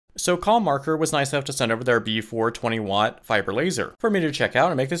So ComMaker was nice enough to send over their B4 20-watt fiber laser for me to check out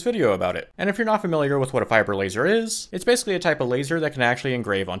and make this video about it. And if you're not familiar with what a fiber laser is, it's basically a type of laser that can actually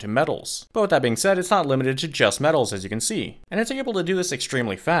engrave onto metals. But with that being said, it's not limited to just metals, as you can see. And it's able to do this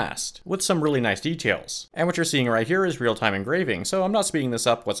extremely fast, with some really nice details. And what you're seeing right here is real-time engraving, so I'm not speeding this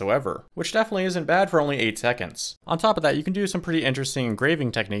up whatsoever, which definitely isn't bad for only 8 seconds. On top of that, you can do some pretty interesting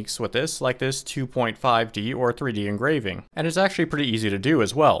engraving techniques with this, like this 2.5D or 3D engraving. And it's actually pretty easy to do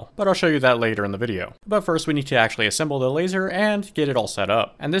as well, but I'll show you that later in the video. But first we need to actually assemble the laser and get it all set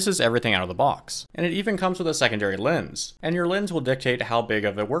up. And this is everything out of the box. And it even comes with a secondary lens. And your lens will dictate how big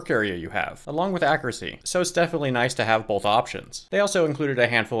of a work area you have, along with accuracy. So it's definitely nice to have both options. They also included a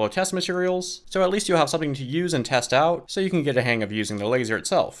handful of test materials, so at least you'll have something to use and test out, so you can get a hang of using the laser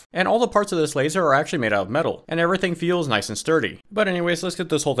itself. And all the parts of this laser are actually made out of metal, and everything feels nice and sturdy. But anyways, let's get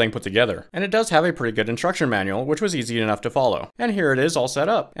this whole thing put together. And it does have a pretty good instruction manual, which was easy enough to follow. And here it is all set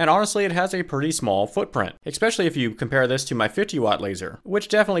up. And honestly, it has a pretty small footprint, especially if you compare this to my 50-watt laser, which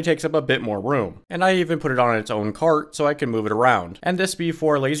definitely takes up a bit more room. And I even put it on its own cart so I can move it around. And this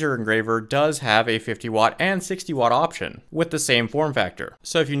B4 laser engraver does have a 50-watt and 60-watt option with the same form factor.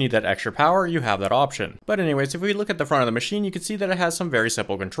 So if you need that extra power, you have that option. But anyways, if we look at the front of the machine, you can see that it has some very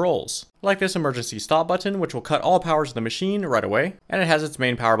simple controls, like this emergency stop button, which will cut all powers of the machine right away, and it has its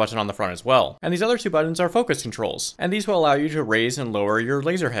main power button on the front as well. And these other two buttons are focus controls, and these will allow you to raise and lower your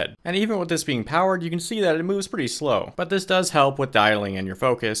laser head. And even with this being powered, you can see that it moves pretty slow, but this does help with dialing in your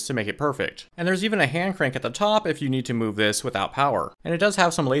focus to make it perfect. And there's even a hand crank at the top if you need to move this without power. And it does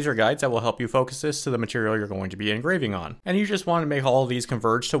have some laser guides that will help you focus this to the material you're going to be engraving on. And you just want to make all of these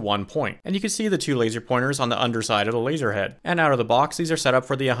converge to one point. And you can see the two laser pointers on the underside of the laser head. And out of the box, these are set up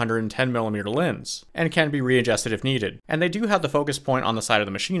for the 110mm lens, and can be readjusted if needed. And they do have the focus point on the side of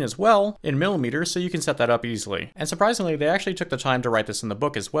the machine as well, in millimeters, so you can set that up easily. And surprisingly, they actually took the time to write this in the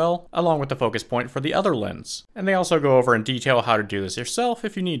book as well, along with the focus point for the other lens. And they also go over in detail how to do this yourself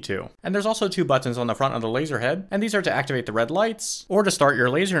if you need to. And there's also two buttons on the front of the laser head, and these are to activate the red lights, or to start your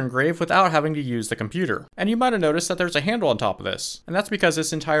laser engrave without having to use the computer. And you might have noticed that there's a handle on top of this, and that's because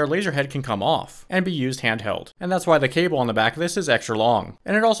this entire laser head can come off and be used handheld. And that's why the cable on the back of this is extra long.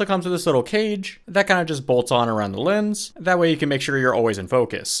 And it also comes with this little cage that kind of just bolts on around the lens. That way you can make sure you're always in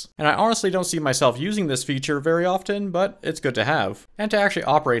focus. And I honestly don't see myself using this feature very often, but it's good to have. And to actually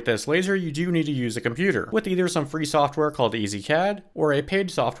operate this laser, you do need to use a computer with either some free software called EasyCAD or a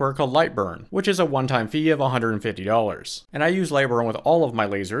paid software called Lightburn, which is a one-time fee of $150. And I use Lightburn with all of my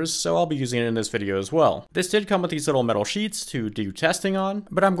lasers, so I'll be using it in this video as well. This did come with these little metal sheets to do testing on,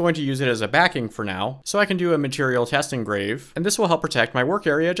 but I'm going to use it as a backing for now, so I can do a material test engrave, and this will help protect my work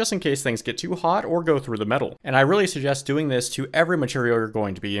area just in case things get too hot or go through the metal. And I really suggest doing this to every material you're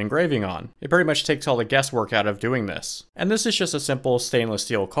going to be engraving on. It pretty much takes all the guesswork out of doing this. And this is just a simple stainless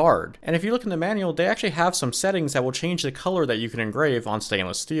steel card. And if you look in the manual, they actually have some settings that will change the color that you can engrave on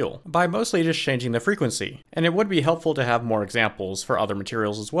stainless steel, by mostly just changing the frequency. And it would be helpful to have more examples for other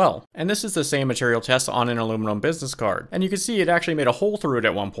materials as well. And this is the same material test on an aluminum business card. And you can see it actually made a hole through it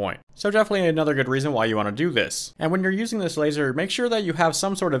at one point. So definitely another good reason why you want to do this. And when you're using this laser, make sure that you have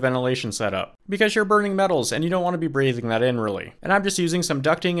some sort of ventilation set up, because you're burning metals and you don't want to be breathing that in really. And I'm just using some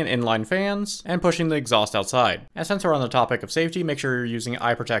ducting and inline fans and pushing the exhaust outside. And since we're on the topic of safety, make sure you're using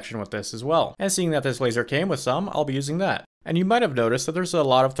eye protection with this as well. And seeing that this laser came with some, I'll be using that. And you might have noticed that there's a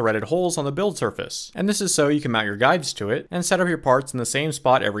lot of threaded holes on the build surface. And this is so you can mount your guides to it and set up your parts in the same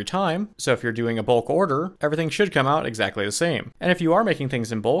spot every time. So if you're doing a bulk order, everything should come out exactly the same. And if you are making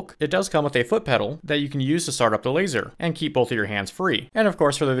things in bulk, it does come with a foot pedal that you can use to start up the laser and keep both of your hands free. And of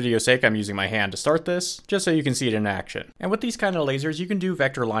course, for the video's sake, I'm using my hand to start this, just so you can see it in action. And with these kind of lasers, you can do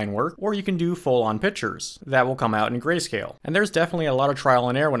vector line work, or you can do full-on pictures that will come out in grayscale. And there's definitely a lot of trial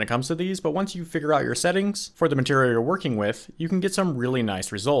and error when it comes to these, but once you figure out your settings for the material you're working with, you can get some really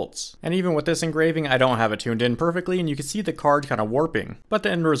nice results. And even with this engraving, I don't have it tuned in perfectly, and you can see the card kind of warping, but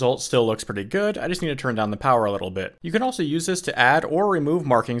the end result still looks pretty good. I just need to turn down the power a little bit. You can also use this to add or remove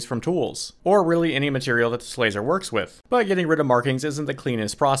markings from tools, or really any material that this laser works with. But getting rid of markings isn't the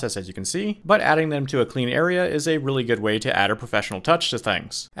cleanest process, as you can see, but adding them to a clean area is a really good way to add a professional touch to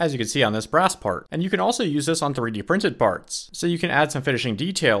things, as you can see on this brass part. And you can also use this on 3D printed parts, so you can add some finishing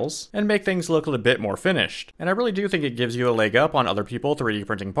details and make things look a bit more finished. And I really do think it gives you you a leg up on other people 3D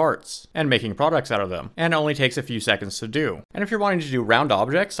printing parts and making products out of them, and it only takes a few seconds to do. And if you're wanting to do round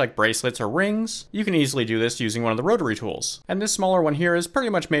objects like bracelets or rings, you can easily do this using one of the rotary tools. And this smaller one here is pretty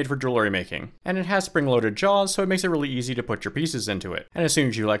much made for jewelry making, and it has spring-loaded jaws, so it makes it really easy to put your pieces into it. And as soon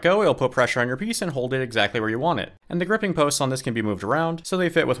as you let go, it'll put pressure on your piece and hold it exactly where you want it. And the gripping posts on this can be moved around, so they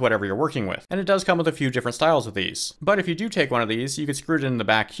fit with whatever you're working with. And it does come with a few different styles of these. But if you do take one of these, you can screw it in the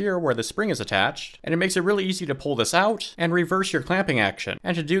back here where the spring is attached, and it makes it really easy to pull this out and reverse your clamping action.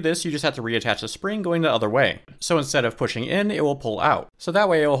 And to do this, you just have to reattach the spring going the other way. So instead of pushing in, it will pull out. So that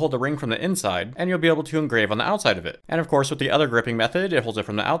way it will hold the ring from the inside, and you'll be able to engrave on the outside of it. And of course, with the other gripping method, it holds it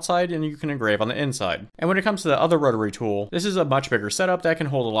from the outside, and you can engrave on the inside. And when it comes to the other rotary tool, this is a much bigger setup that can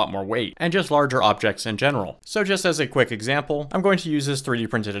hold a lot more weight, and just larger objects in general. So just as a quick example, I'm going to use this 3D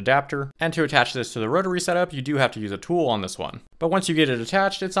printed adapter, and to attach this to the rotary setup, you do have to use a tool on this one. But once you get it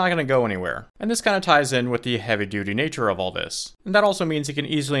attached, it's not going to go anywhere. And this kind of ties in with the heavy-duty nature of all this. And that also means it can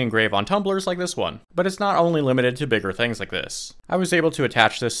easily engrave on tumblers like this one. But it's not only limited to bigger things like this. I was able to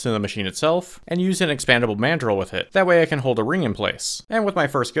attach this to the machine itself, and use an expandable mandrel with it. That way I can hold a ring in place. And with my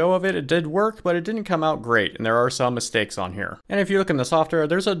first go of it, it did work, but it didn't come out great, and there are some mistakes on here. And if you look in the software,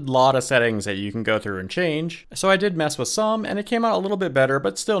 there's a lot of settings that you can go through and change. So I did mess with some, and it came out a little bit better,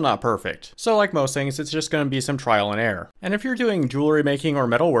 but still not perfect. So like most things, it's just going to be some trial and error. And if you're doing jewelry making or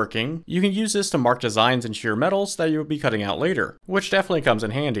metalworking, you can use this to mark designs into your metals that you'll be cutting out later, which definitely comes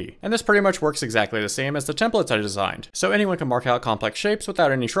in handy. And this pretty much works exactly the same as the templates I designed, so anyone can mark out complex shapes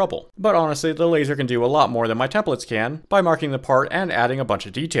without any trouble. But honestly, the laser can do a lot more than my templates can by marking the part and adding a bunch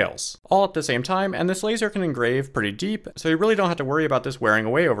of details, all at the same time, and this laser can engrave pretty deep, so you really don't have to worry about this wearing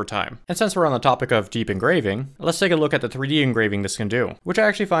away over time. And since we're on the topic of deep engraving, let's take a look at the 3D engraving this can do, which I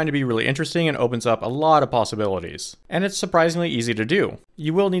actually find to be really interesting and opens up a lot of possibilities. And it's surprisingly easy to do.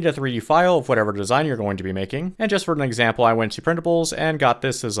 You will need a 3D file of whatever design you're going to be making, and just for an example, I went to Printables and got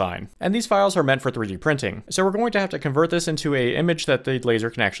this design. And these files are meant for 3D printing, so we're going to have to convert this into an image that the laser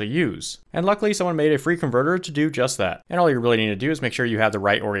can actually use. And luckily someone made a free converter to do just that. And all you really need to do is make sure you have the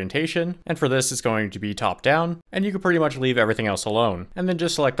right orientation, and for this it's going to be top down, and you can pretty much leave everything else alone, and then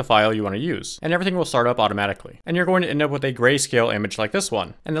just select the file you want to use, and everything will start up automatically. And you're going to end up with a grayscale image like this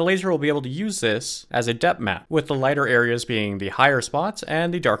one, and the laser will be able to use this as a depth map, with the lighter areas being the higher spots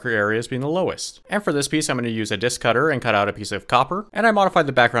and the darker areas being the lowest. And for this piece I'm going to use a disc cutter and cut out a piece of copper, and I modified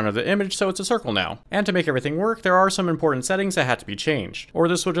the background of the image so it's a circle now. And to make everything work, there are some important settings that had to be changed, or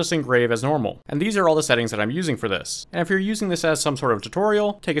this will just engrave as normal. And these are all the settings that I'm using for this. And if you're using this as some sort of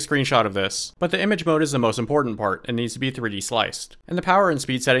tutorial, take a screenshot of this. But the image mode is the most important part, and needs to be 3D sliced. And the power and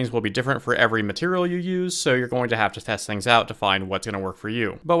speed settings will be different for every material you use, so you're going to have to test things out to find what's going to work for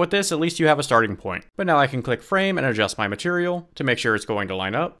you. But with this, at least you have a starting point. But now I can click frame and adjust my material to make sure it's going to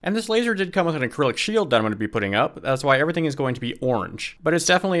line up. And this laser did come with an acrylic shield that I'm going to be putting up. That's why everything is going to be orange. But it's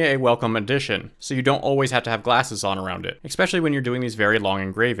definitely a welcome addition, so you don't always have to have glasses on around it, especially when you're doing these very long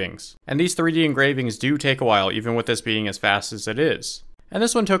engravings. And these 3D engravings do take a while, even with this being as fast as it is. And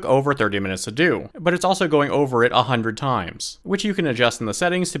this one took over 30 minutes to do, but it's also going over it 100 times, which you can adjust in the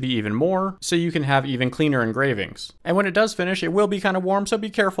settings to be even more, so you can have even cleaner engravings. And when it does finish, it will be kind of warm, so be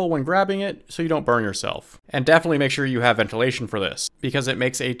careful when grabbing it so you don't burn yourself. And definitely make sure you have ventilation for this, because it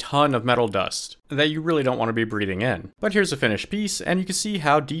makes a ton of metal dust that you really don't want to be breathing in. But here's a finished piece, and you can see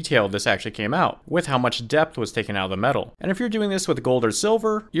how detailed this actually came out, with how much depth was taken out of the metal. And if you're doing this with gold or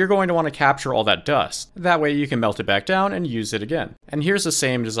silver, you're going to want to capture all that dust. That way you can melt it back down and use it again. And here's the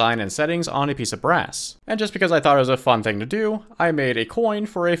same design and settings on a piece of brass. And just because I thought it was a fun thing to do, I made a coin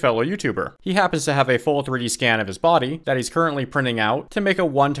for a fellow YouTuber. He happens to have a full 3D scan of his body that he's currently printing out to make a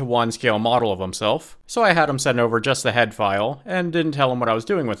 1-to-1 scale model of himself. So I had him send over just the head file and didn't tell him what I was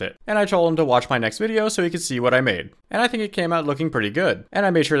doing with it. And I told him to watch my next video so he could see what I made. And I think it came out looking pretty good. And I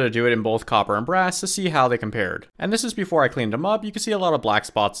made sure to do it in both copper and brass to see how they compared. And this is before I cleaned them up. You can see a lot of black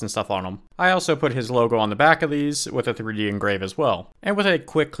spots and stuff on them. I also put his logo on the back of these with a 3D engrave as well. And with a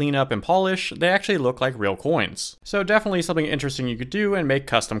quick cleanup and polish, they actually look like real coins. So definitely something interesting you could do and make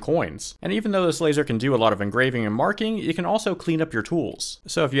custom coins. And even though this laser can do a lot of engraving and marking, it can also clean up your tools.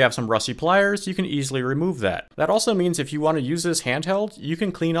 So if you have some rusty pliers, you can easily remove that. That also means if you want to use this handheld, you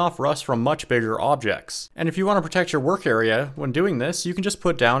can clean off rust from much bigger objects. And if you want to protect your work area when doing this, you can just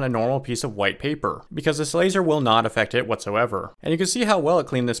put down a normal piece of white paper, because this laser will not affect it whatsoever. And you can see how well it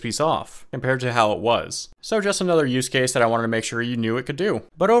cleaned this piece off, compared to how it was. So just another use case that I wanted to make sure you knew it could do.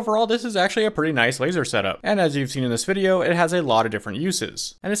 But overall, this is actually a pretty nice laser setup. And as you've seen in this video, it has a lot of different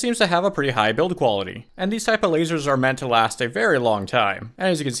uses. And it seems to have a pretty high build quality. And these type of lasers are meant to last a very long time. And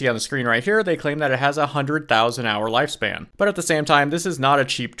as you can see on the screen right here, they claim that it has a 100,000 hour lifespan. But at the same time, this is not a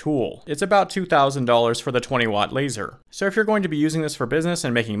cheap tool. It's about $2,000 for the 20 watt laser. So if you're going to be using this for business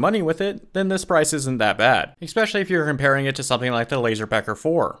and making money with it, then this price isn't that bad, especially if you're comparing it to something like the LaserPecker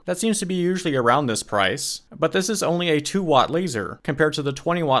 4. That seems to be usually around this price, but this is only a 2 watt laser compared to the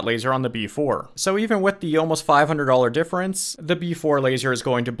 20 watt laser on the B4. So even with the almost $500 difference, the B4 laser is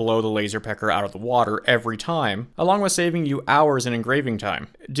going to blow the LaserPecker out of the water every time, along with saving you hours in engraving time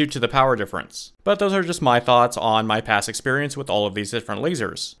due to the power difference. But those are just my thoughts on my past experience with all of these different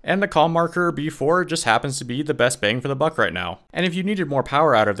lasers. And the ComMaker B4 just happens to be the best bang for the buck right now. And if you needed more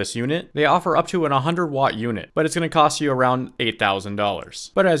power out of this unit, they offer up to an 100 watt unit, but it's going to cost you around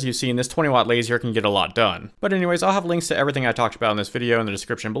 $8,000. But as you've seen, this 20 watt laser can get a lot done. But anyways, I'll have links to everything I talked about in this video in the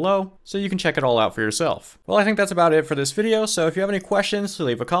description below, so you can check it all out for yourself. Well, I think that's about it for this video, so if you have any questions,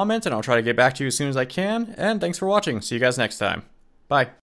 leave a comment and I'll try to get back to you as soon as I can. And thanks for watching. See you guys next time. Bye.